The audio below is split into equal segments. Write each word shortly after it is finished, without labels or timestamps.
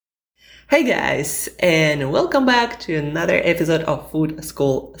Hey guys, and welcome back to another episode of Food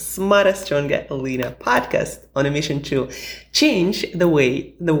School Smarter, Stronger, Leaner podcast on a mission to change the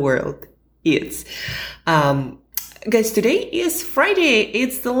way the world eats. Guys, today is Friday.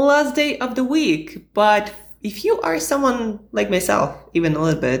 It's the last day of the week, but if you are someone like myself, even a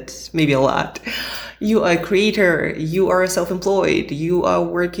little bit, maybe a lot, you are a creator, you are self-employed, you are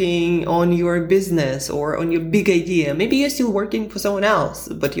working on your business or on your big idea. Maybe you're still working for someone else,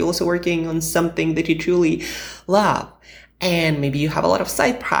 but you're also working on something that you truly love. And maybe you have a lot of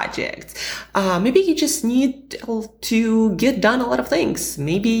side projects. Maybe you just need to get done a lot of things.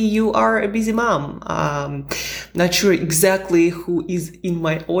 Maybe you are a busy mom. Not sure exactly who is in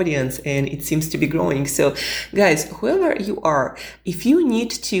my audience, and it seems to be growing. So guys, whoever you are, if you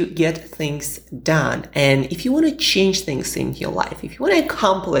need to get things done and if you want to change things in your life, if you want to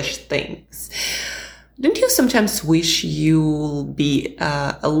accomplish things, don't you sometimes wish you'll be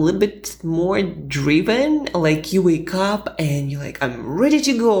a little bit more driven? Like you wake up and you're like, I'm ready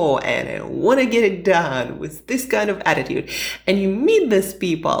to go and I want to get it done with this kind of attitude. And you meet these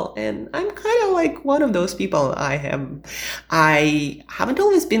people, and I'm kind of like one of those people. I haven't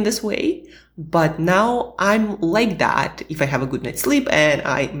always been this way, but now I'm like that if I have a good night's sleep, and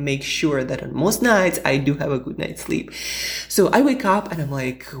I make sure that on most nights I do have a good night's sleep. So I wake up and I'm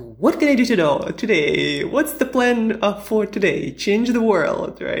like, what can I do today? What's the plan for today? Change the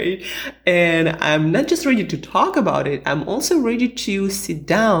world, right? And I'm not just ready to talk about it. I'm also ready to sit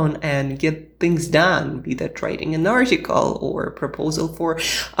down and get things done, be that writing an article or a proposal for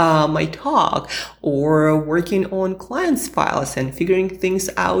my talk, or working on clients' files and figuring things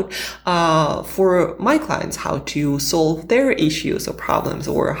out for my clients, how to solve their issues or problems,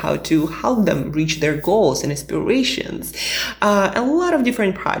 or how to help them reach their goals and aspirations. A lot of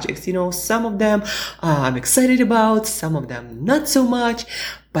different projects, some of them I'm excited about, some of them not so much,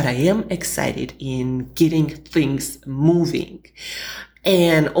 but I am excited in getting things moving.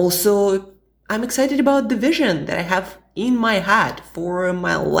 And also, I'm excited about the vision that I have in my head for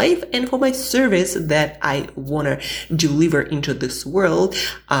my life and for my service that I want to deliver into this world,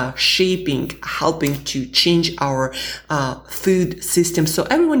 helping to change our food system. So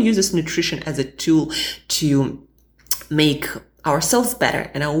everyone uses nutrition as a tool to make ourselves better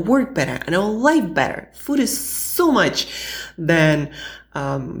and our work better and our life better. Food is so much than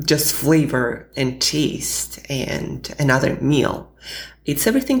just flavor and taste and another meal. It's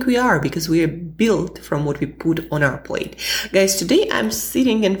everything we are, because we are built from what we put on our plate. Guys, today I'm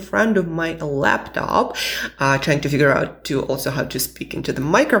sitting in front of my laptop, trying to figure out how to speak into the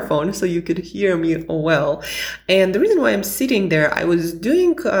microphone so you could hear me well. And the reason why I'm sitting there, I was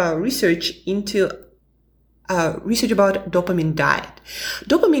doing research about dopamine diet.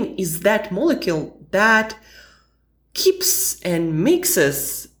 Dopamine is that molecule that keeps and makes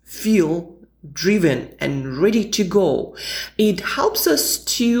us feel driven and ready to go. It helps us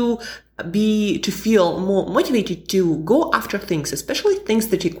to feel more motivated to go after things, especially things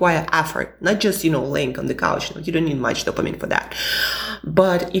that require effort, not just, laying on the couch. You don't need much dopamine for that.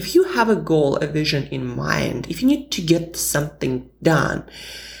 But if you have a goal, a vision in mind, if you need to get something done,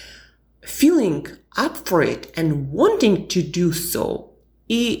 feeling up for it and wanting to do so,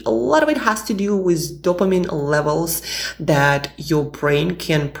 a lot of it has to do with dopamine levels that your brain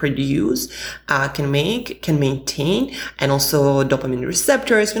can produce, can maintain, and also dopamine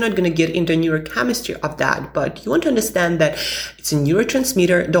receptors. We're not going to get into neurochemistry of that, but you want to understand that it's a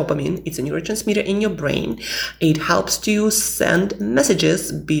neurotransmitter, dopamine. It's a neurotransmitter in your brain. It helps to send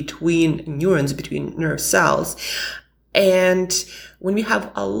messages between neurons, between nerve cells. And when we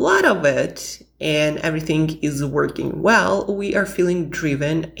have a lot of it and everything is working well, we are feeling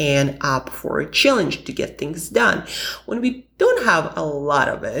driven and up for a challenge to get things done. When we don't have a lot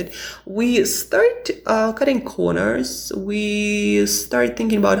of it, we start cutting corners. We start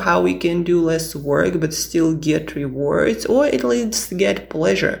thinking about how we can do less work but still get rewards, or at least get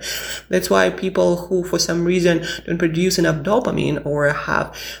pleasure. That's why people who for some reason don't produce enough dopamine or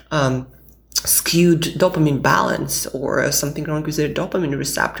have skewed dopamine balance or something wrong with their dopamine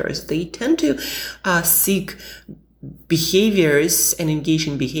receptors, they tend to seek behaviors and engage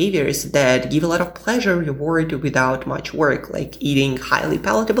in behaviors that give a lot of pleasure, reward without much work, like eating highly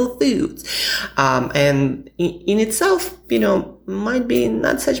palatable foods. And in itself, might be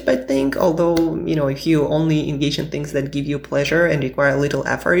not such a bad thing. Although, if you only engage in things that give you pleasure and require little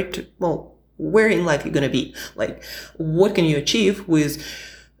effort, well, where in life you're going to be? Like, what can you achieve with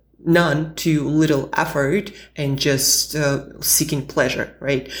none to little effort and just seeking pleasure,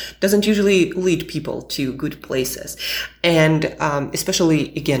 right? Doesn't usually lead people to good places. And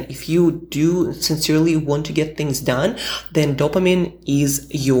especially, again, if you do sincerely want to get things done, then dopamine is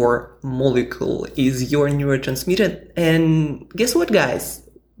your molecule, is your neurotransmitter. And guess what, guys?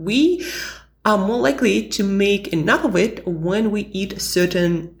 We are more likely to make enough of it when we eat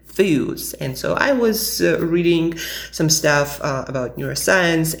certain foods. And so I was reading some stuff about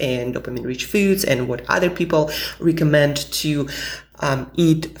neuroscience and dopamine-rich foods and what other people recommend to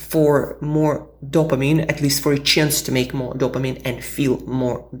eat for more dopamine, at least for a chance to make more dopamine and feel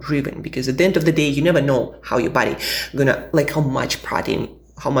more driven. Because at the end of the day, you never know how your body gonna, like how much protein,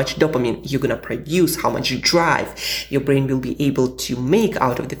 how much dopamine you're gonna produce, how much drive your brain will be able to make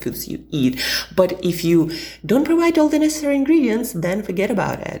out of the foods you eat. But if you don't provide all the necessary ingredients, then forget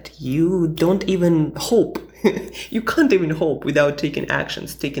about it. You don't even hope. You can't even hope without taking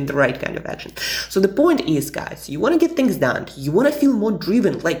actions, taking the right kind of action. So the point is, guys, you want to get things done. You want to feel more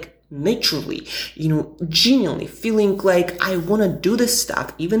driven, like naturally, genuinely feeling like I want to do this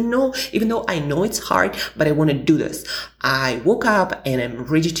stuff, even though I know it's hard, but I want to do this. I woke up and I'm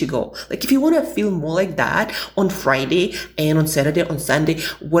ready to go. Like if you want to feel more like that on Friday and on Saturday, on Sunday,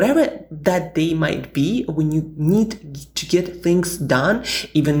 whatever that day might be, when you need to get things done,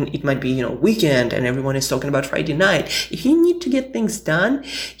 even it might be, weekend and everyone is talking about Friday night. If you need to get things done,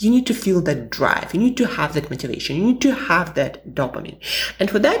 you need to feel that drive. You need to have that motivation. You need to have that dopamine. And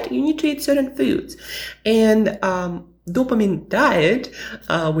for that, you need to eat certain foods. And, dopamine diet,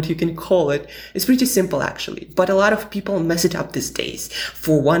 what you can call it, is pretty simple actually, but a lot of people mess it up these days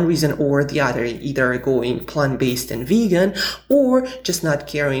for one reason or the other, either going plant-based and vegan or just not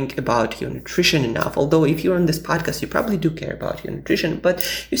caring about your nutrition enough. Although if you're on this podcast, you probably do care about your nutrition,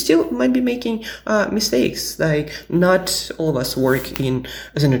 but you still might be making mistakes. Like not all of us work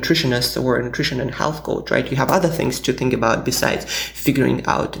as a nutritionist or a nutrition and health coach, right? You have other things to think about besides figuring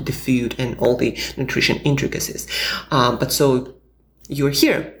out the food and all the nutrition intricacies. But so you're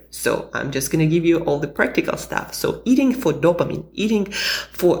here. So I'm just going to give you all the practical stuff. So eating for dopamine, eating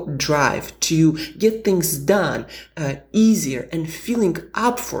for drive to get things done easier and feeling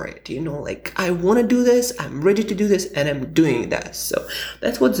up for it. Like I want to do this, I'm ready to do this, and I'm doing this. So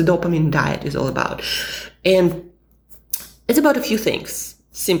that's what the dopamine diet is all about. And it's about a few things.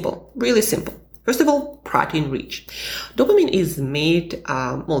 Simple, really simple. First of all, protein rich. Dopamine is made, there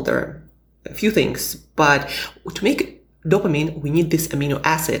are a few things, but to make dopamine, we need this amino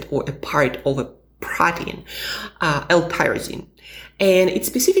acid or a part of a protein, L-tyrosine. And it's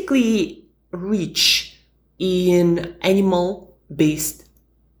specifically rich in animal-based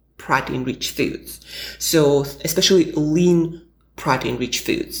protein-rich foods. So especially lean protein-rich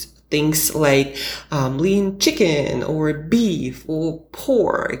foods. Things like lean chicken or beef or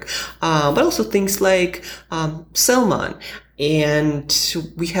pork, but also things like salmon. And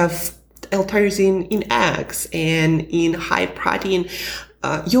we have L-tyrosine in eggs and in high protein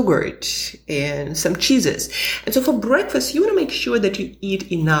yogurt and some cheeses. And so for breakfast, you want to make sure that you eat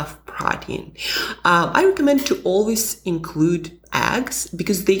enough protein. I recommend to always include eggs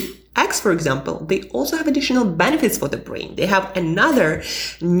because eggs, for example, they also have additional benefits for the brain. They have another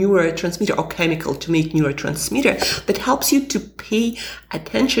neurotransmitter or chemical to make neurotransmitter that helps you to pay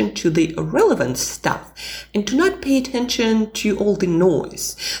attention to the relevant stuff and to not pay attention to all the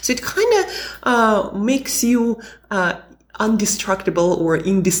noise. So it kind of makes you undistractable or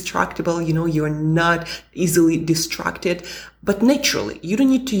indestructible. You're not easily distracted, but naturally. You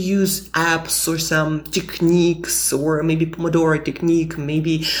don't need to use apps or some techniques or maybe Pomodoro technique,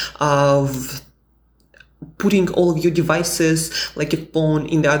 maybe of putting all of your devices like your phone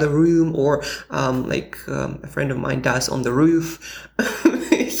in the other room or a friend of mine does on the roof.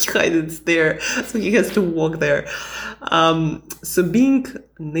 He hides it there, so he has to walk there. So being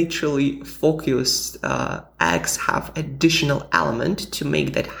naturally focused, eggs have additional element to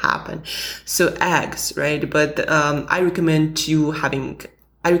make that happen. So eggs, right? But I recommend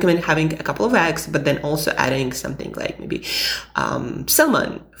having a couple of eggs, but then also adding something like maybe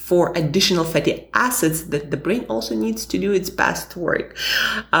salmon for additional fatty acids that the brain also needs to do its best work.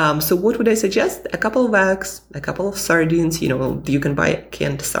 So what would I suggest? A couple of eggs, a couple of sardines. You can buy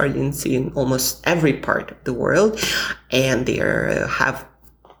canned sardines in almost every part of the world, and they have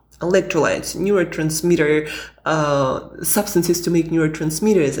electrolytes, neurotransmitter substances to make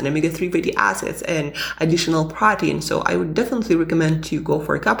neurotransmitters and omega-3 fatty acids and additional protein. So I would definitely recommend to go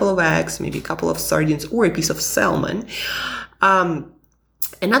for a couple of eggs, maybe a couple of sardines or a piece of salmon.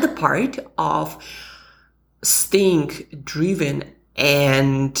 Another part of staying driven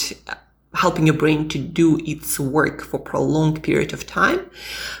and helping your brain to do its work for prolonged period of time.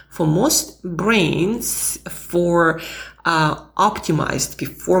 For most brains, for optimized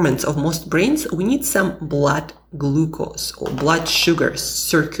performance of most brains, we need some blood glucose or blood sugar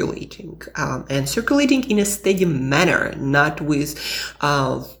circulating, and circulating in a steady manner, not with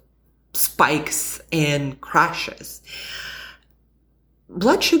spikes and crashes.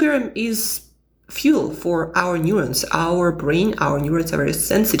 Blood sugar is fuel for our neurons. Our brain, our neurons are very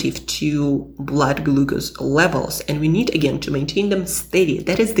sensitive to blood glucose levels, and we need, again, to maintain them steady.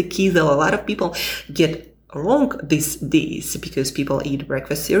 That is the key that a lot of people get wrong these days, because people eat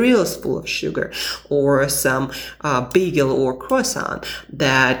breakfast cereals full of sugar, or some bagel or croissant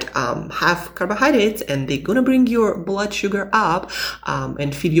that have carbohydrates, and they're gonna bring your blood sugar up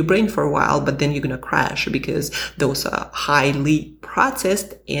and feed your brain for a while, but then you're gonna crash because those are highly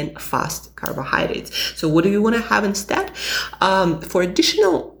processed and fast carbohydrates. So what do you want to have instead? For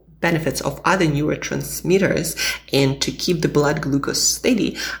additional benefits of other neurotransmitters and to keep the blood glucose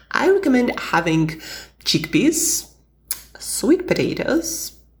steady, I recommend having chickpeas, sweet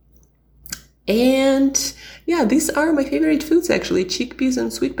potatoes, and yeah, these are my favorite foods actually, chickpeas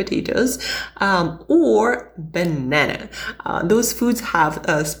and sweet potatoes, or banana. Those foods have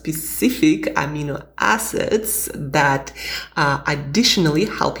specific amino acids that additionally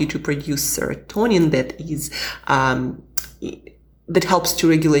help you to produce serotonin that helps to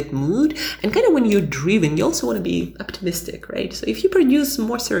regulate mood. And kind of when you're driven, you also want to be optimistic, right? So if you produce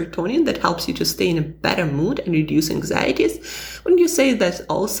more serotonin, that helps you to stay in a better mood and reduce anxieties. Wouldn't you say that's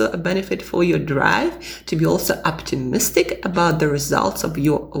also a benefit for your drive, to be also optimistic about the results of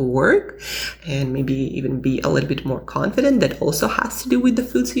your work, and maybe even be a little bit more confident? That also has to do with the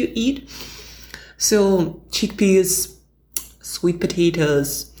foods you eat. So chickpeas, sweet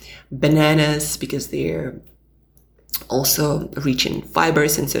potatoes, bananas, because they're also rich in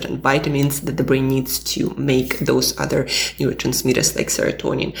fibers and certain vitamins that the brain needs to make those other neurotransmitters like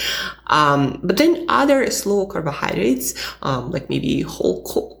serotonin. But then other slow carbohydrates, like maybe whole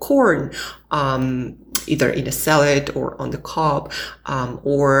corn, either in a salad or on the cob,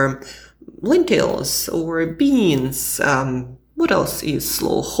 or lentils or beans. What else is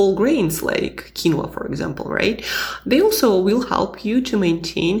slow? Whole grains like quinoa, for example, right? They also will help you to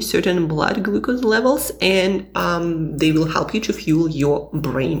maintain certain blood glucose levels, and they will help you to fuel your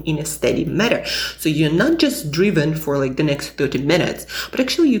brain in a steady manner. So you're not just driven for like the next 30 minutes, but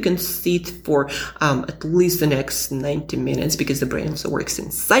actually you can sit for at least the next 90 minutes, because the brain also works in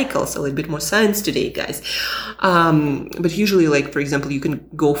cycles. A little bit more science today, guys. But usually, like, for example, you can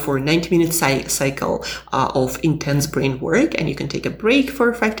go for a 90-minute cycle of intense brain work, and you can take a break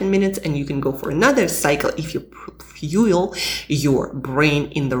for 5-10 minutes, and you can go for another cycle if you fuel your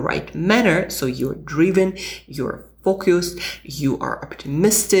brain in the right manner. So you're driven, you're focused, you are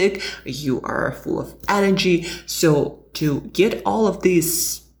optimistic, you are full of energy. So to get all of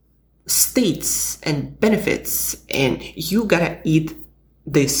these states and benefits, and you gotta eat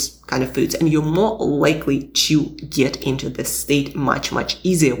this kind of foods, and you're more likely to get into this state much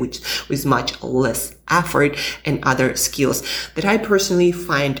easier, with much less effort and other skills that I personally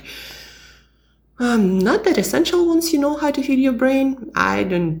find not that essential once you know how to feed your brain. I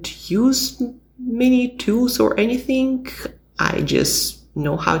don't use many tools or anything. I just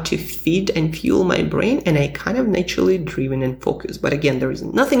know how to feed and fuel my brain, and I kind of naturally driven and focused. But again, there is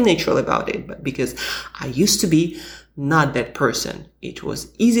nothing natural about it, but because I used to be not that person. It was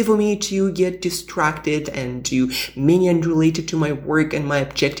easy for me to get distracted and do many unrelated to my work and my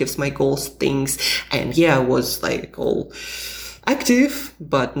objectives, my goals, things. And yeah, I was like all active,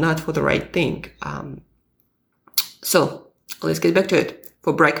 but not for the right thing. So let's get back to it.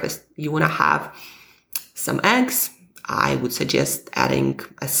 For breakfast, you want to have some eggs. I would suggest adding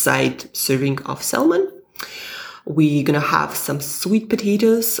a side serving of salmon. We're gonna have some sweet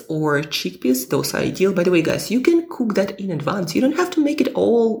potatoes or chickpeas. Those are ideal. By the way, guys, you can cook that in advance. You don't have to make it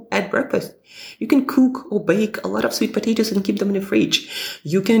all at breakfast. You can cook or bake a lot of sweet potatoes and keep them in the fridge.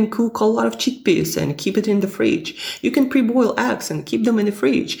 You can cook a lot of chickpeas and keep it in the fridge. You can pre-boil eggs and keep them in the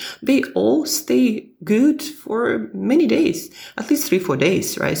fridge. They all stay good for many days, at least 3-4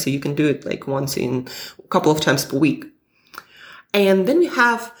 days, right? So you can do it like once in a couple of times per week. And then we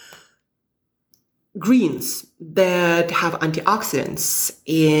have greens that have antioxidants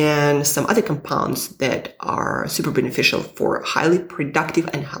and some other compounds that are super beneficial for a highly productive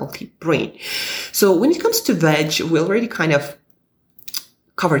and healthy brain. So when it comes to veg, we already kind of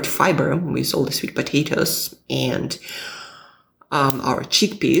covered fiber with all the sweet potatoes, and our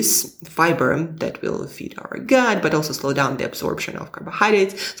chickpeas, fiber that will feed our gut, but also slow down the absorption of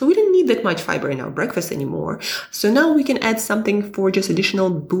carbohydrates. So we don't need that much fiber in our breakfast anymore. So now we can add something for just additional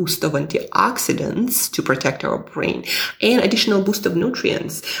boost of antioxidants to protect our brain and additional boost of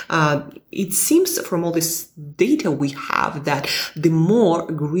nutrients. It seems from all this data we have that the more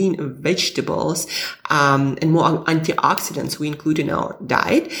green vegetables and more antioxidants we include in our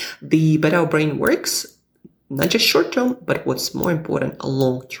diet, the better our brain works, not just short term, but what's more important,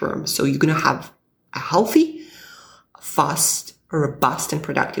 long term. So you're going to have a healthy, fast, robust, and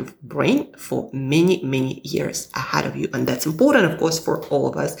productive brain for many, many years ahead of you. And that's important, of course, for all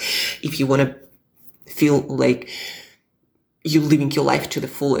of us if you want to feel like you're living your life to the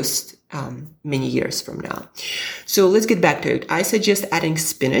fullest many years from now. So let's get back to it. I suggest adding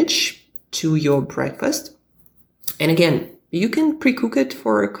spinach to your breakfast. And again, you can pre-cook it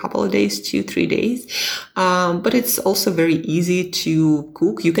for a couple of days, 2-3 days. But it's also very easy to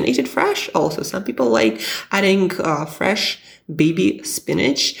cook. You can eat it fresh also. Some people like adding fresh baby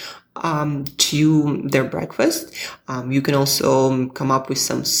spinach to their breakfast. You can also come up with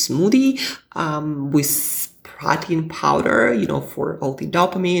some smoothie with protein powder, for all the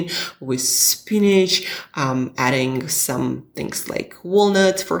dopamine, with spinach, adding some things like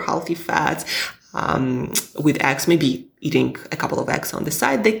walnuts for healthy fats, with eggs, maybe eating a couple of eggs on the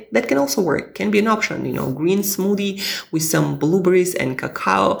side. That can also work, can be an option, green smoothie with some blueberries and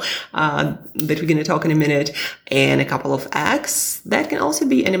cacao, that we're going to talk in a minute, and a couple of eggs. That can also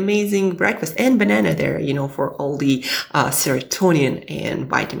be an amazing breakfast, and banana there, for all the serotonin and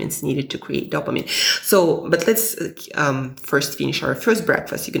vitamins needed to create dopamine. So, but let's first finish our first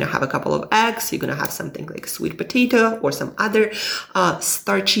breakfast. You're going to have a couple of eggs. You're going to have something like sweet potato or some other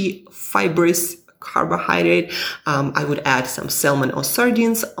starchy, fibrous carbohydrate. I would add some salmon or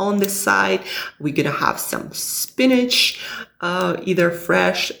sardines on the side. We're going to have some spinach, either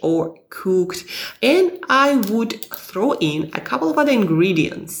fresh or cooked. And I would throw in a couple of other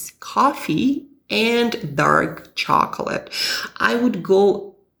ingredients, coffee and dark chocolate. I would go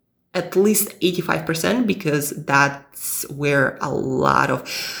at least 85% because that's where a lot of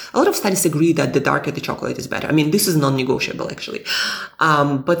studies agree that the darker the chocolate is better. I mean, this is non-negotiable actually.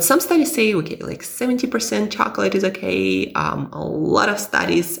 But some studies say, okay, like 70% chocolate is okay. A lot of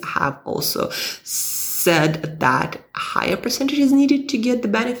studies have also said that a higher percentage is needed to get the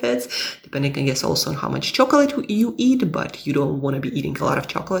benefits, depending, I guess, also on how much chocolate you eat, but you don't want to be eating a lot of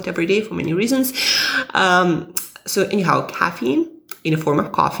chocolate every day for many reasons. So anyhow, caffeine in a form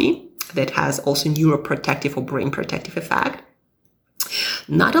of coffee that has also neuroprotective or brain protective effect.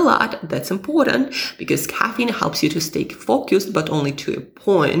 Not a lot, that's important, because caffeine helps you to stay focused, but only to a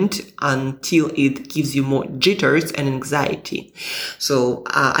point until it gives you more jitters and anxiety. So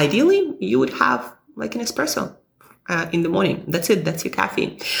ideally, you would have like an espresso in the morning. That's it, that's your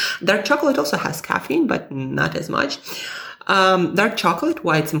caffeine. Dark chocolate also has caffeine, but not as much. Dark chocolate,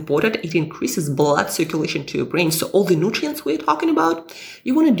 why it's important, it increases blood circulation to your brain. So all the nutrients we're talking about,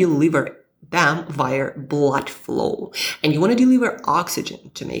 you want to deliver them via blood flow, and you want to deliver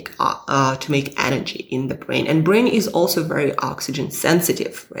oxygen to make energy in the brain. And brain is also very oxygen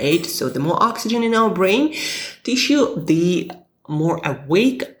sensitive, right? So the more oxygen in our brain tissue, the more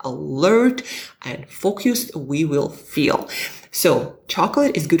awake, alert, and focused we will feel. So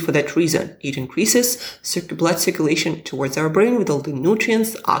chocolate is good for that reason. It increases blood circulation towards our brain with all the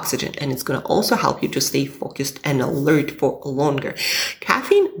nutrients, oxygen, and it's going to also help you to stay focused and alert for longer.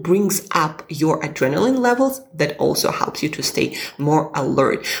 Caffeine brings up your adrenaline levels. That also helps you to stay more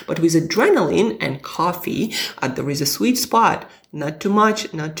alert. But with adrenaline and coffee, there is a sweet spot. Not too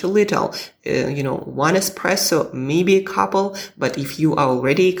much, not too little. One espresso, maybe a couple. But if you are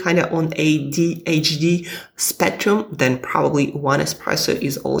already kind of on ADHD spectrum, then probably one espresso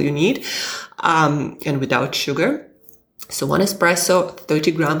is all you need, and without sugar. So one espresso,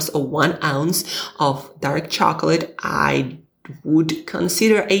 30 grams or 1 ounce of dark chocolate. I would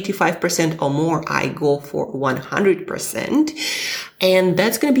consider 85% or more. I go for 100%. And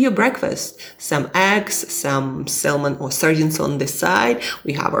that's going to be your breakfast. Some eggs, some salmon or sardines on the side.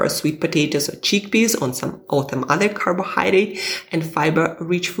 We have our sweet potatoes or chickpeas on some other carbohydrate and fiber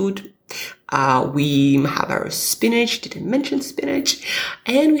rich food. We have our spinach, didn't mention spinach,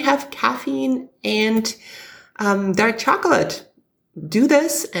 and we have caffeine and dark chocolate. Do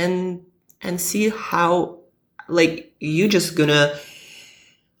this and see how you're just gonna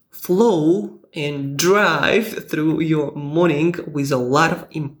flow and drive through your morning with a lot of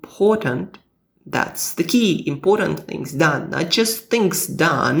that's the key, important things done, not just things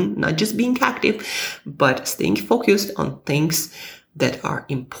done, not just being active, but staying focused on things that are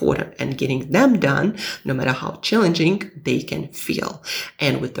important, and getting them done, no matter how challenging they can feel.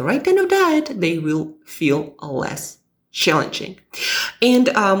 And with the right kind of diet, they will feel less challenging. And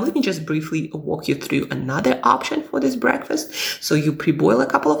let me just briefly walk you through another option for this breakfast. So you pre-boil a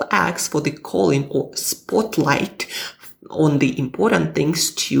couple of eggs for the calling or spotlight on the important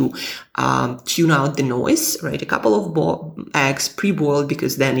things to tune out the noise, right? A couple of eggs pre-boiled,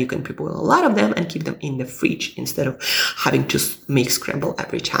 because then you can pre-boil a lot of them and keep them in the fridge instead of having to make scramble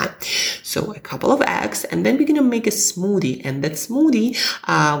every time. So a couple of eggs, and then we're going to make a smoothie, and that smoothie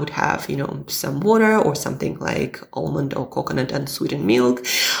would have, some water or something like almond or coconut unsweetened milk.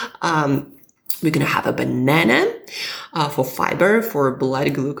 We're going to have a banana for fiber, for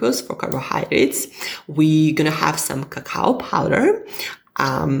blood glucose, for carbohydrates. We're going to have some cacao powder.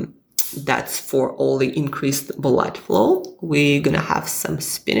 That's for all the increased blood flow. We're going to have some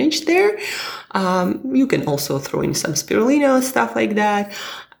spinach there. You can also throw in some spirulina, stuff like that.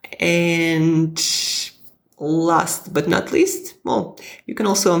 And last but not least, you can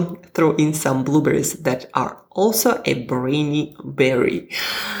also throw in some blueberries that are also a brainy berry.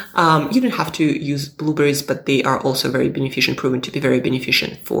 You don't have to use blueberries, but they are also very beneficial, proven to be very beneficial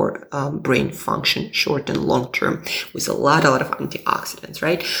for brain function, short and long term, with a lot of antioxidants,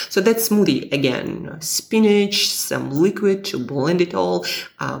 right? So that smoothie, again, spinach, some liquid to blend it all,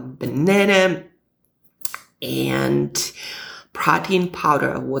 banana, and protein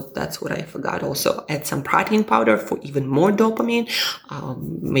powder. That's what I forgot. Also add some protein powder for even more dopamine.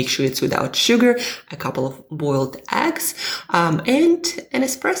 Make sure it's without sugar, a couple of boiled eggs, and an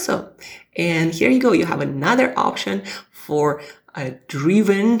espresso. And here you go. You have another option for a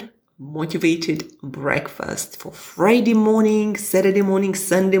driven, motivated breakfast for Friday morning, Saturday morning,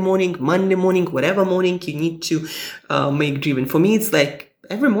 Sunday morning, Monday morning, whatever morning you need to make driven. For me, it's like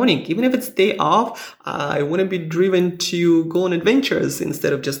every morning, even if it's day off, I want to be driven to go on adventures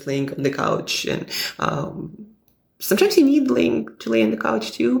instead of just laying on the couch. And sometimes you need to lay on the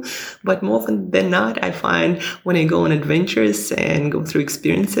couch too, but more often than not, I find when I go on adventures and go through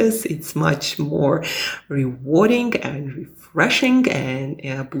experiences, it's much more rewarding and refreshing,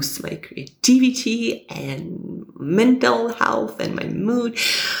 and boosts my creativity and mental health and my mood.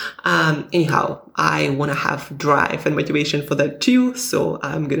 Anyhow, I want to have drive and motivation for that too, so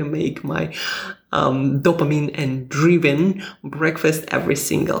I'm gonna make my dopamine and driven breakfast every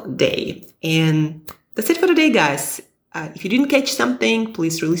single day. And that's it for today, guys. If you didn't catch something,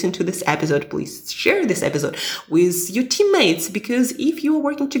 please re-listen to this episode. Please share this episode with your teammates, because if you are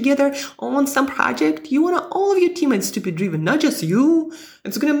working together on some project, you want all of your teammates to be driven, not just you.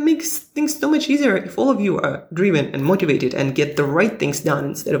 It's going to make things so much easier if all of you are driven and motivated and get the right things done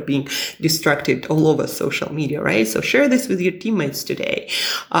instead of being distracted all over social media, right? So share this with your teammates today.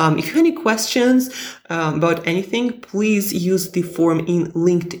 If you have any questions about anything, please use the form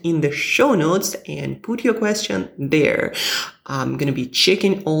linked in the show notes and put your question there. I'm going to be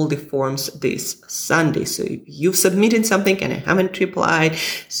checking all the forms this Sunday. So if you've submitted something and I haven't replied,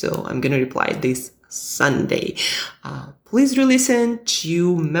 so I'm going to reply this Sunday. Please re-listen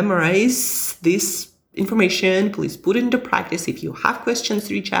to memorize this information. Please put it into practice. If you have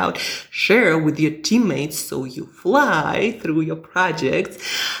questions, reach out, share with your teammates so you fly through your projects.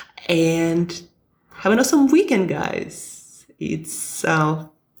 And have an awesome weekend, guys. It's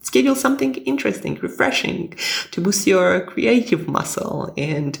schedule something interesting, refreshing, to boost your creative muscle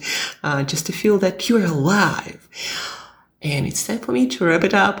and just to feel that you're alive. And it's time for me to wrap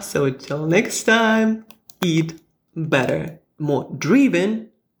it up. So until next time, eat better, more driven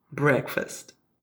breakfast.